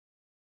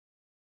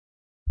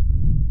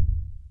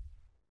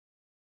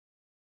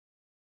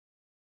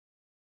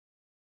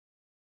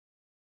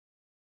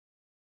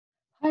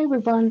Hi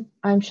everyone,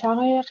 I'm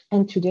Shaghayegh,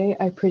 and today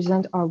I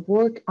present our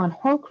work on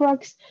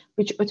Horcrux,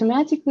 which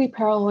automatically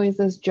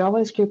parallelizes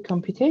JavaScript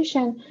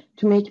computation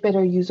to make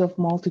better use of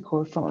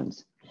multi-core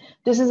phones.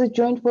 This is a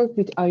joint work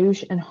with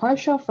Ayush and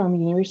Harsha from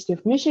University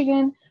of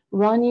Michigan,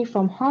 Ronny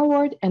from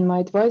Harvard, and my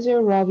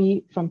advisor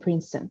Ravi from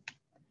Princeton.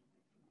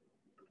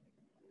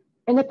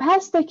 In the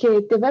past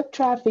decade, the web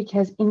traffic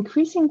has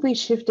increasingly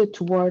shifted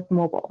toward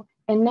mobile,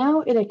 and now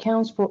it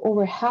accounts for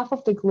over half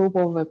of the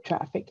global web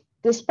traffic.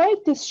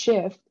 Despite this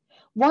shift,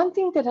 one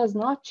thing that has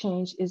not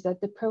changed is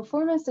that the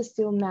performance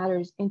still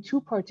matters in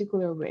two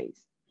particular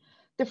ways.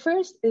 The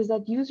first is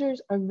that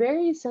users are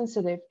very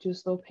sensitive to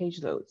slow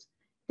page loads.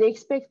 They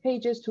expect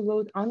pages to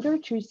load under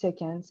 3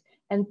 seconds,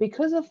 and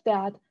because of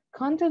that,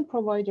 content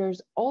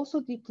providers also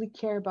deeply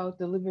care about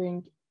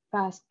delivering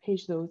fast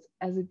page loads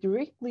as it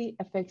directly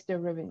affects their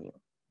revenue.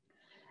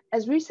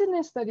 As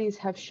recent studies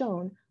have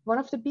shown, one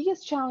of the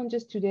biggest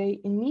challenges today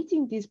in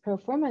meeting these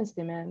performance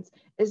demands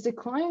is the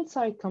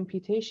client-side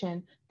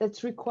computation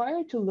that's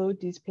required to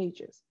load these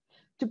pages.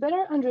 To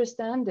better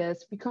understand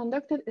this, we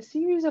conducted a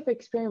series of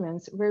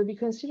experiments where we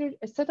considered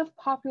a set of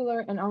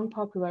popular and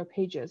unpopular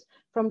pages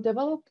from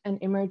developed and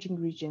emerging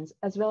regions,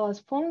 as well as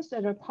phones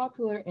that are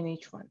popular in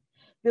each one.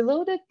 We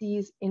loaded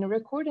these in a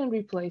record and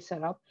replay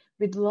setup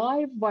with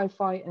live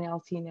Wi-Fi and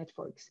LTE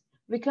networks.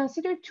 We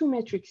considered two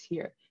metrics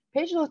here: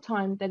 page load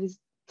time, that is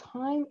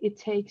time it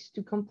takes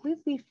to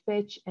completely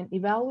fetch and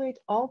evaluate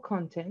all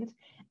content,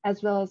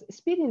 as well as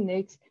speed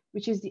index,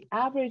 which is the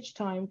average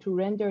time to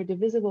render the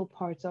visible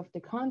parts of the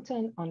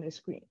content on the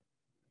screen.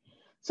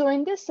 So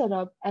in this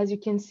setup, as you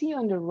can see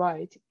on the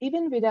right,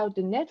 even without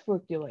the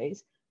network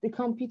delays, the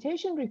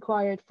computation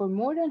required for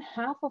more than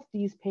half of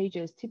these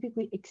pages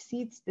typically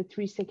exceeds the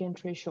 3-second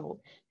threshold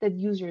that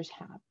users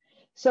have.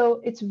 So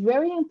it's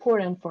very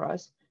important for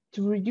us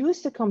to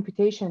reduce the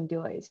computation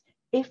delays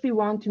if we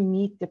want to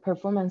meet the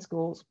performance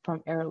goals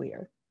from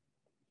earlier.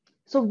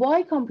 So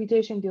why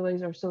computation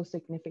delays are so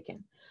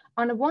significant?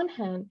 On the one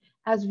hand,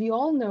 as we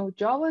all know,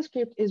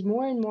 JavaScript is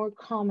more and more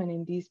common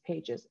in these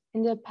pages.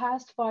 In the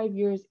past 5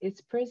 years,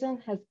 its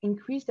presence has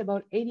increased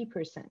about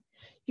 80%.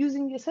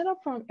 Using the setup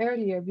from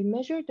earlier, we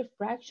measured the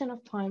fraction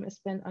of time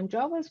spent on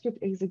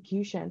JavaScript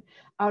execution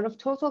out of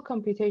total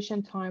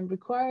computation time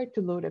required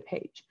to load a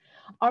page.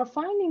 Our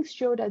findings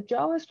show that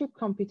JavaScript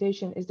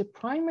computation is the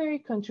primary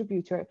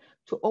contributor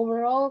to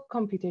overall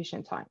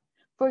computation time.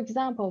 For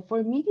example, for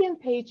a median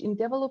page in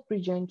developed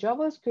region,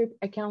 JavaScript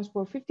accounts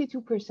for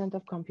 52%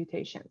 of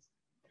computations.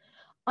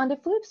 On the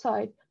flip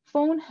side,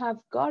 phones have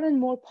gotten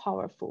more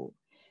powerful.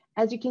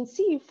 As you can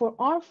see, for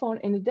our phone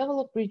in the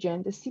developed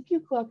region, the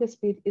CPU clock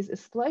speed is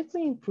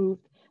slightly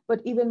improved,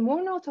 but even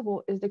more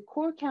notable is the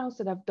core counts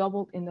that have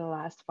doubled in the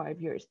last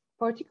 5 years,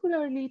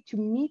 particularly to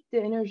meet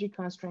the energy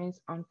constraints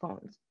on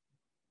phones.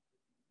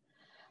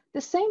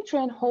 The same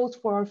trend holds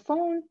for our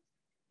phone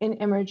in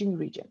emerging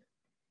region.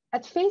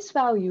 At face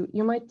value,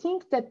 you might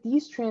think that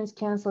these trends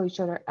cancel each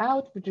other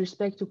out with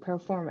respect to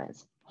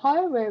performance.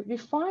 However, we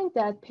find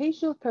that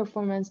page load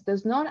performance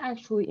does not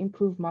actually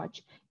improve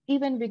much,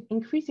 even with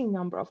increasing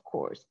number of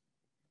cores.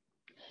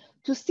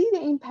 To see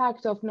the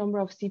impact of number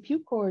of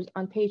CPU cores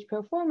on page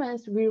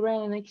performance, we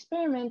ran an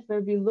experiment where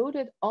we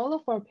loaded all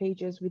of our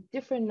pages with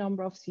different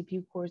number of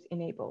CPU cores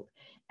enabled.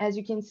 As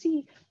you can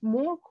see,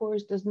 more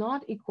cores does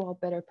not equal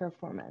better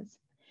performance.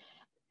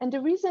 And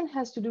the reason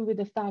has to do with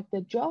the fact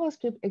that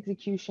JavaScript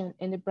execution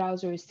in the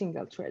browser is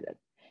single-threaded.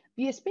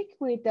 We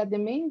speculate that the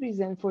main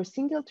reason for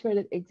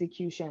single-threaded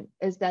execution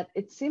is that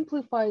it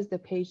simplifies the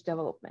page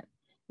development.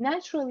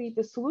 Naturally,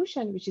 the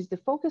solution, which is the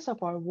focus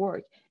of our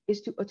work,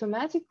 is to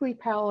automatically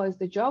parallelize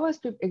the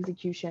JavaScript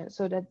execution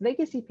so that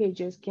legacy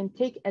pages can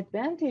take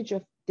advantage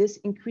of this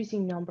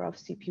increasing number of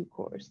CPU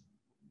cores.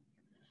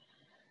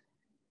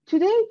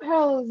 Today,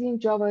 parallelizing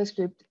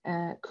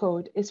JavaScript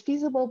code is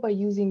feasible by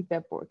using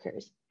web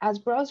workers, as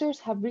browsers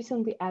have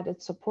recently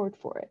added support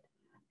for it.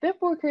 Web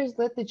workers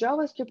let the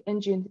JavaScript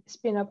engine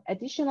spin up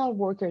additional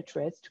worker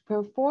threads to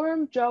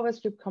perform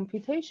JavaScript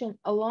computation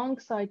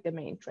alongside the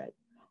main thread.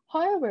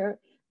 However,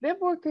 web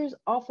workers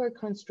offer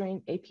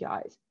constrained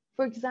APIs.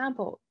 For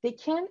example, they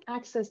can't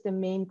access the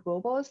main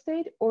global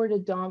state or the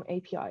DOM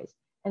APIs.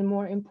 And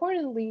more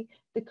importantly,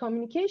 the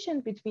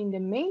communication between the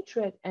main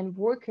thread and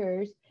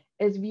workers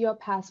is via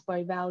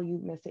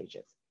pass-by-value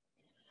messages.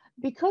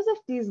 Because of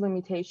these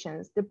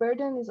limitations, the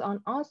burden is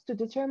on us to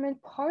determine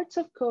parts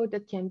of code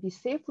that can be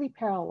safely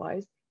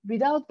parallelized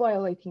without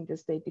violating the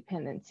state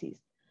dependencies.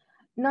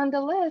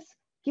 Nonetheless,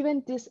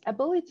 given this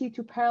ability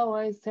to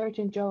parallelize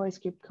certain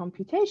JavaScript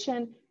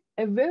computation,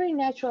 a very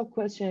natural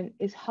question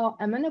is how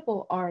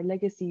amenable are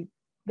legacy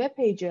web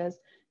pages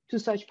to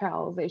such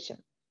parallelization.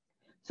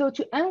 So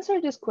to answer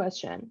this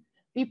question,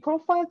 we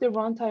profiled the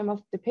runtime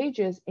of the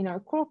pages in our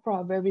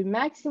corpora where we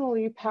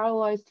maximally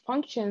parallelized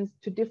functions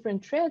to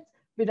different threads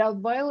without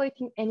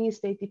violating any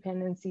state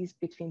dependencies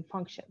between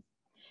functions.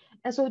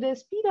 And so the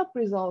speed up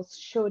results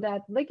show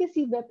that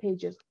legacy web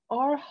pages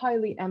are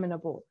highly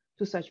amenable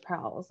to such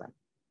parallelism.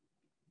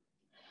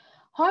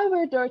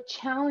 However, there are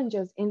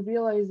challenges in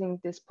realizing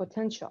this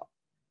potential.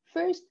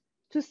 First,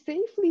 To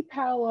safely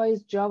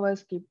parallelize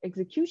JavaScript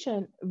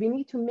execution, we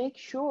need to make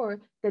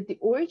sure that the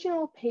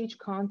original page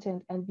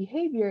content and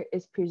behavior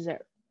is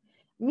preserved,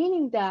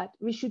 meaning that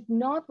we should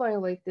not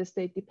violate the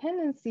state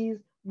dependencies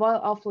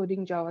while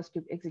offloading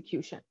JavaScript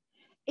execution,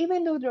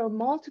 even though there are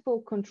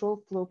multiple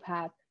control flow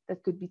paths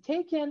that could be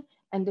taken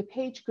and the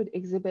page could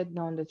exhibit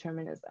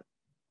non-determinism.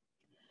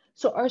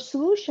 So our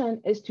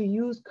solution is to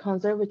use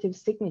conservative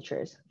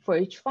signatures for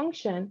each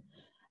function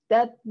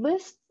that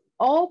lists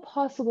all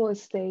possible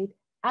states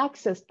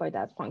accessed by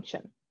that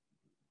function.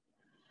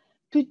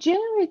 To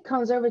generate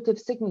conservative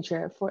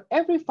signature for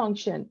every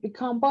function, we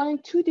combine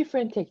two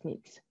different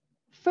techniques.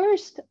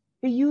 First,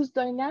 we use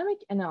dynamic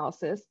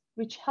analysis,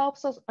 which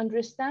helps us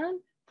understand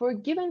for a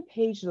given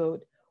page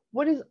load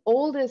what is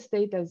all the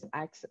state that is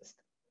accessed.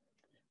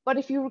 But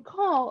if you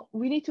recall,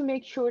 we need to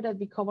make sure that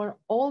we cover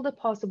all the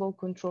possible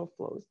control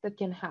flows that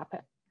can happen.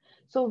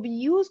 So we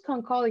use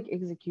concolic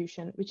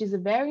execution, which is a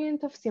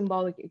variant of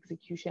symbolic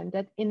execution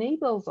that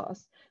enables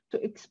us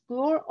to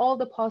explore all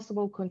the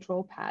possible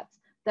control paths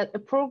that a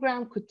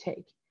program could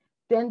take.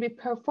 Then we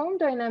perform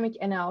dynamic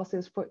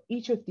analysis for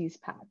each of these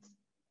paths.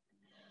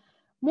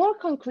 More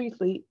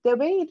concretely, the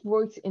way it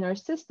works in our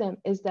system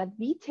is that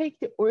we take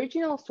the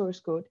original source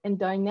code and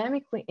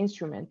dynamically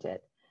instrument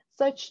it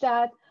such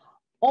that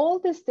all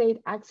the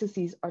state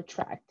accesses are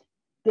tracked.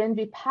 Then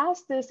we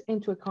pass this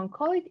into a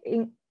concolic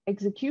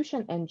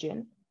execution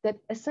engine that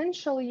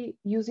essentially,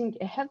 using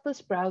a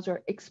headless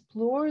browser,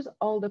 explores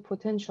all the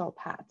potential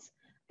paths.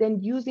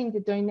 Then using the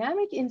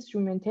dynamic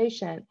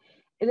instrumentation,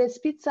 it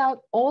spits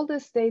out all the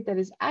state that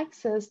is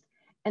accessed,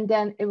 and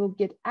then it will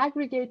get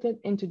aggregated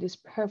into this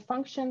per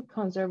function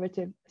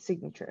conservative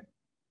signature.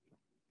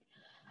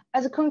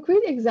 As a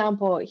concrete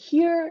example,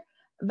 here,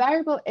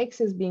 variable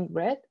X is being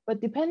read,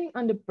 but depending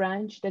on the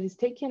branch that is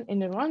taken in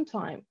the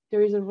runtime,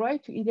 there is a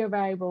write to either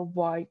variable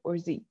Y or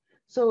Z.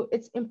 So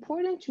it's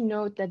important to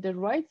note that the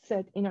write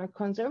set in our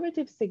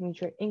conservative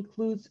signature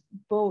includes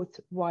both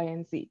Y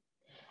and Z.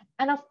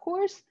 And of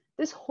course,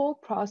 this whole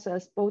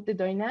process, both the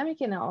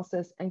dynamic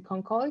analysis and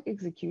concolic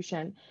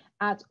execution,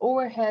 adds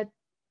overhead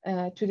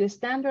to the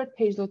standard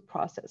page load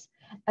process,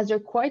 as they're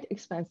quite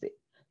expensive.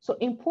 So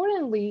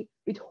importantly,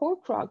 with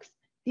Horcrux,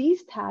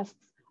 these tasks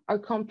are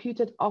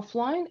computed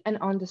offline and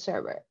on the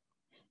server.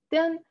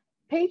 Then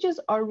pages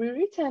are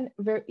rewritten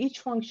where each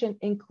function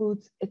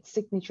includes its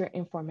signature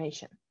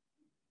information.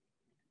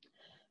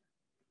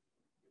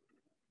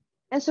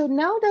 And so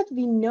now that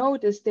we know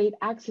the state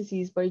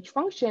accesses by each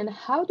function,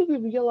 how do we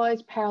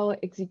realize parallel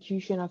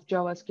execution of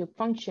JavaScript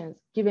functions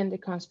given the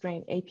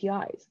constrained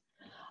APIs?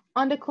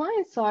 On the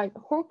client side,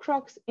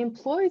 Horcrux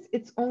employs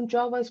its own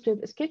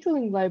JavaScript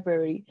scheduling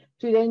library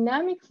to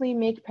dynamically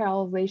make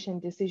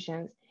parallelization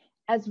decisions,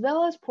 as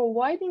well as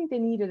providing the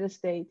needed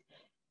state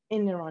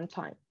in the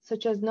runtime,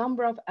 such as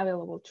number of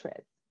available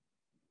threads.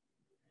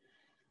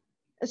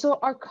 So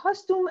our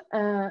custom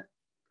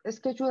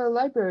scheduler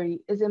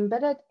library is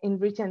embedded in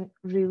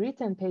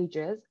rewritten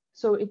pages,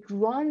 so it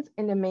runs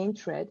in the main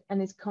thread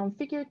and is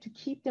configured to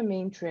keep the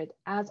main thread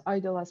as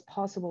idle as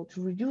possible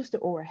to reduce the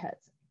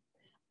overheads.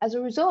 As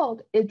a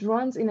result, it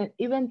runs in an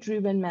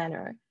event-driven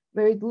manner,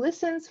 where it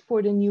listens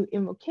for the new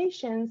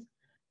invocations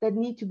that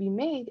need to be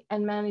made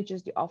and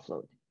manages the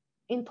offload.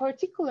 In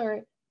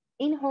particular,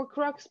 in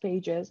Horcrux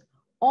pages,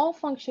 all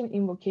function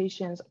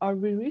invocations are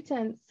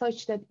rewritten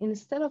such that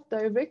instead of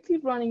directly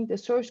running the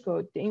source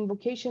code, the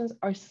invocations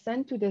are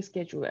sent to the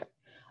scheduler.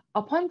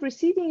 Upon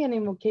receiving an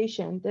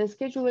invocation, the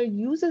scheduler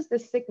uses the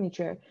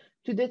signature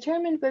to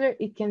determine whether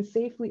it can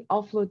safely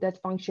offload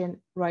that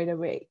function right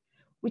away,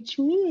 which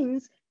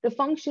means the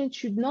function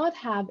should not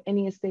have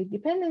any state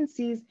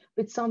dependencies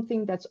with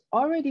something that's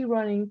already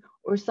running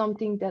or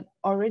something that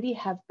already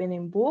have been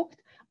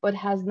invoked but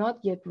has not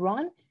yet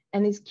run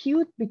and is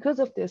queued because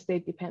of the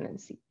state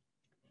dependency.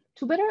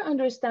 To better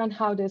understand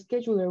how the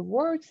scheduler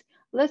works,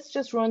 let's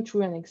just run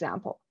through an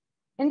example.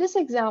 In this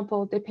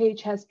example, the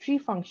page has 3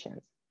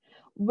 functions.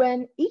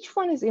 When each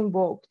one is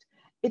invoked,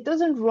 it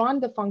doesn't run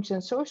the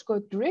function source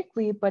code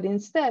directly, but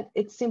instead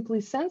it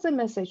simply sends a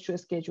message to a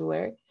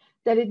scheduler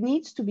that it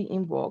needs to be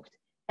invoked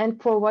and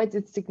provides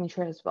its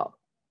signature as well.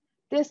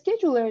 The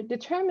scheduler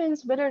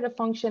determines whether the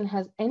function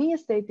has any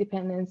state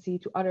dependency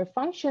to other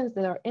functions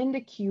that are in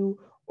the queue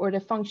or the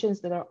functions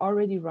that are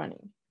already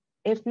running.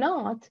 If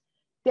not,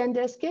 then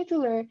the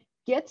scheduler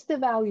gets the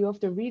value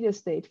of the read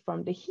state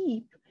from the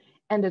heap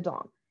and the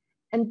DOM.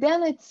 And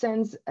then it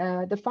sends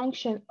the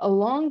function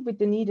along with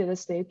the needed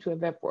state to a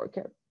web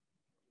worker.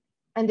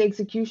 And the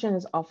execution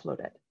is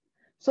offloaded.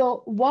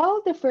 So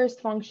while the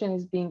first function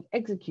is being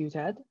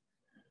executed,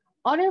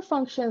 other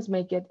functions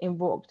may get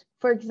invoked.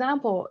 For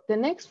example, the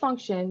next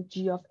function,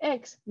 g of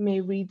x, may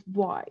read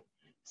y.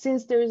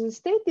 Since there is a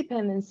state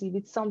dependency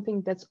with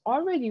something that's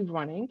already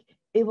running,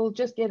 it will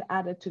just get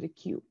added to the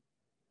queue.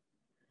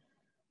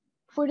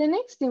 For the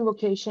next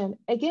invocation,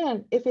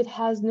 again, if it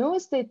has no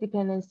state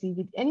dependency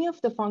with any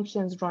of the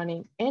functions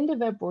running in the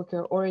web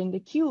worker or in the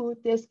queue,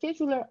 the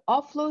scheduler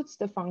offloads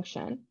the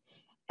function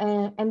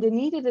and the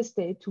needed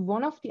state to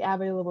one of the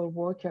available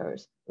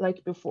workers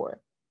like before.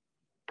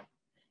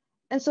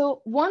 And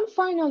so one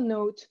final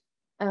note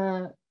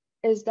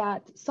is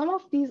that some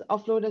of these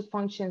offloaded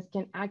functions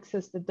can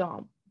access the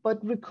DOM,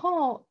 but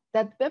recall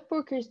that web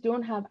workers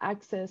don't have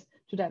access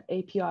to that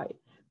API.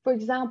 For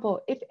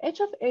example, if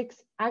h of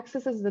x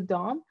accesses the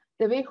DOM,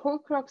 the way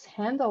Horcrux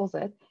handles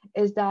it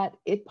is that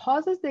it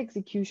pauses the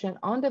execution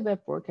on the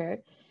web worker,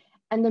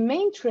 and the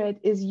main thread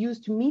is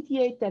used to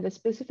mediate that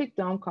specific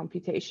DOM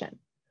computation.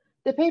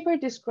 The paper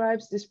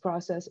describes this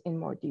process in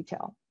more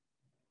detail.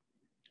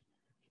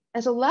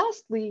 And so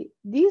lastly,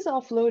 these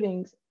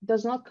offloadings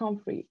does not come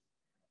free.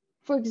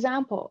 For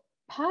example,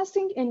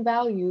 passing in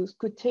values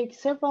could take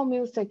several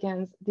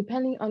milliseconds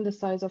depending on the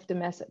size of the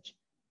message.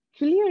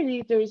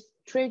 Clearly, there's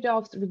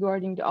trade-offs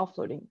regarding the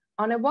offloading.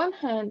 On the one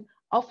hand,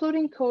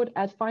 offloading code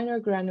at finer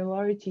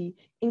granularity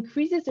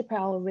increases the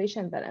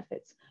parallelization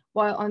benefits,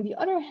 while on the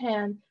other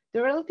hand,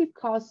 the relative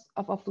cost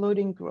of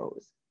offloading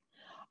grows.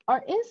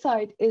 Our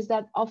insight is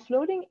that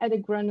offloading at a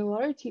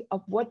granularity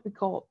of what we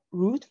call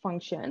root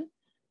function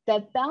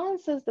that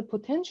balances the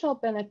potential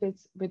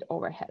benefits with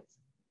overheads.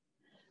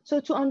 So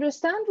to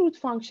understand root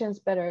functions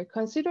better,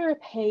 consider a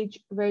page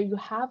where you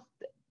have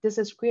this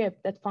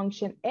script that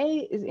function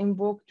A is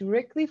invoked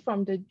directly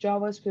from the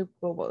JavaScript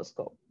global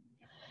scope.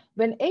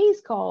 When A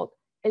is called,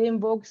 it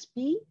invokes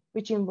B,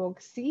 which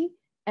invokes C,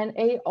 and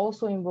A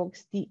also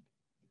invokes D.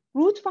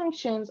 Root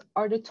functions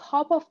are the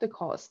top of the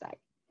call stack.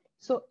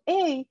 So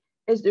A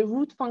is the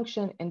root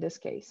function in this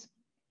case.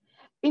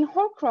 In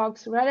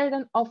Horcrux, rather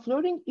than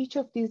offloading each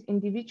of these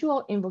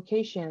individual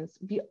invocations,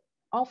 we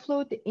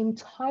offload the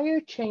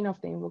entire chain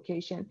of the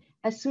invocation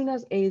as soon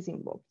as A is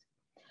invoked.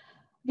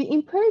 We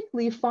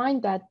empirically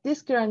find that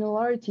this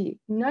granularity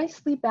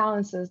nicely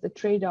balances the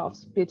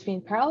trade-offs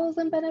between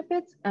parallelism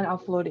benefits and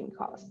offloading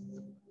costs.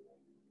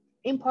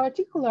 In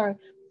particular,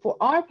 for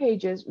our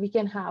pages, we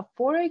can have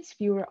 4x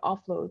fewer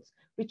offloads,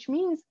 which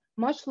means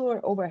much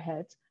lower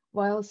overheads,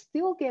 while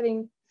still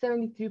getting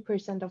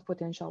 73% of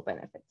potential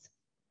benefits.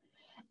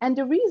 And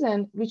the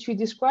reason, which we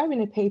describe in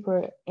the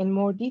paper in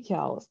more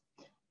details,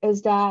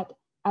 is that,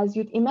 as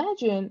you'd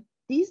imagine,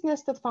 these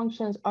nested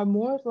functions are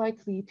more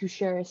likely to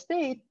share a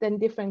state than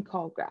different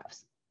call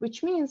graphs,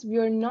 which means we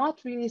are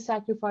not really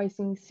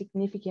sacrificing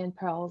significant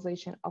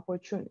parallelization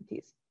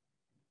opportunities.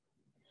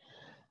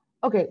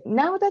 Okay,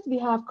 now that we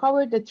have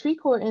covered the 3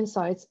 core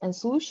insights and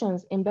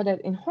solutions embedded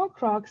in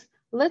Horcrux,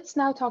 let's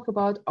now talk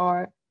about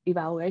our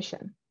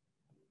evaluation.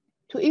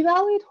 To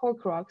evaluate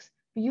Horcrux,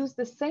 we use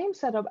the same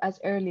setup as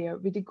earlier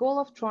with the goal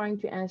of trying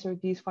to answer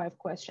these 5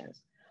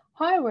 questions.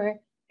 However,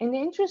 in the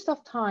interest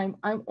of time,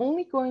 I'm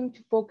only going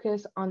to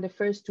focus on the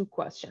first 2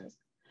 questions,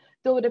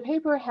 though the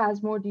paper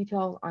has more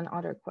details on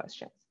other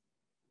questions.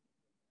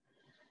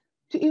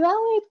 To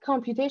evaluate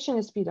computation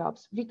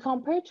speedups, we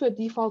compare to a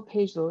default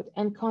page load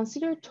and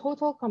consider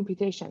total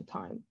computation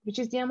time, which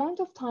is the amount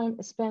of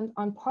time spent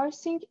on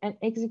parsing and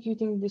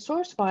executing the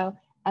source file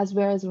as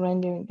well as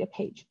rendering the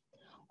page.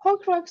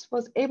 Horcrux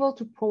was able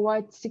to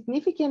provide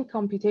significant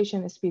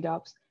computation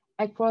speedups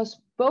across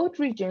both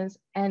regions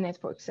and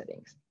network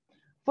settings.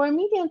 For a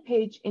median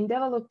page in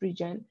developed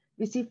region,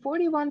 we see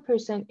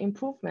 41%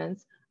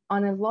 improvements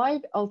on a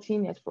live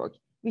LTE network,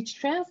 which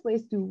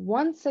translates to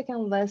 1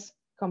 second less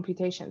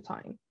computation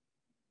time.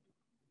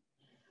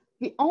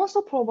 We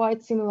also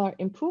provide similar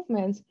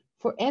improvements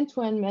for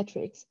end-to-end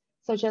metrics,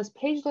 such as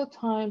page load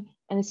time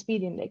and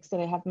speed index that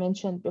I have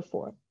mentioned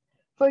before.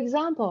 For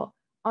example,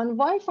 on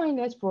Wi-Fi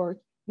network,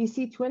 we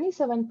see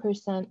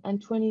 27%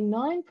 and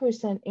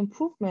 29%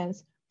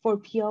 improvements for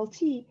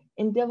PLT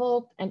in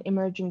developed and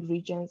emerging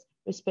regions,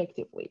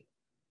 respectively.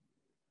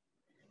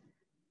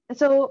 And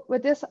so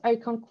with this, I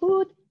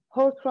conclude.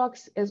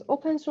 Horcrux is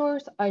open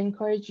source. I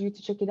encourage you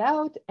to check it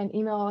out and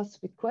email us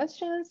with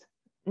questions.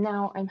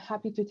 Now I'm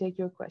happy to take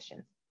your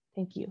questions.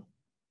 Thank you.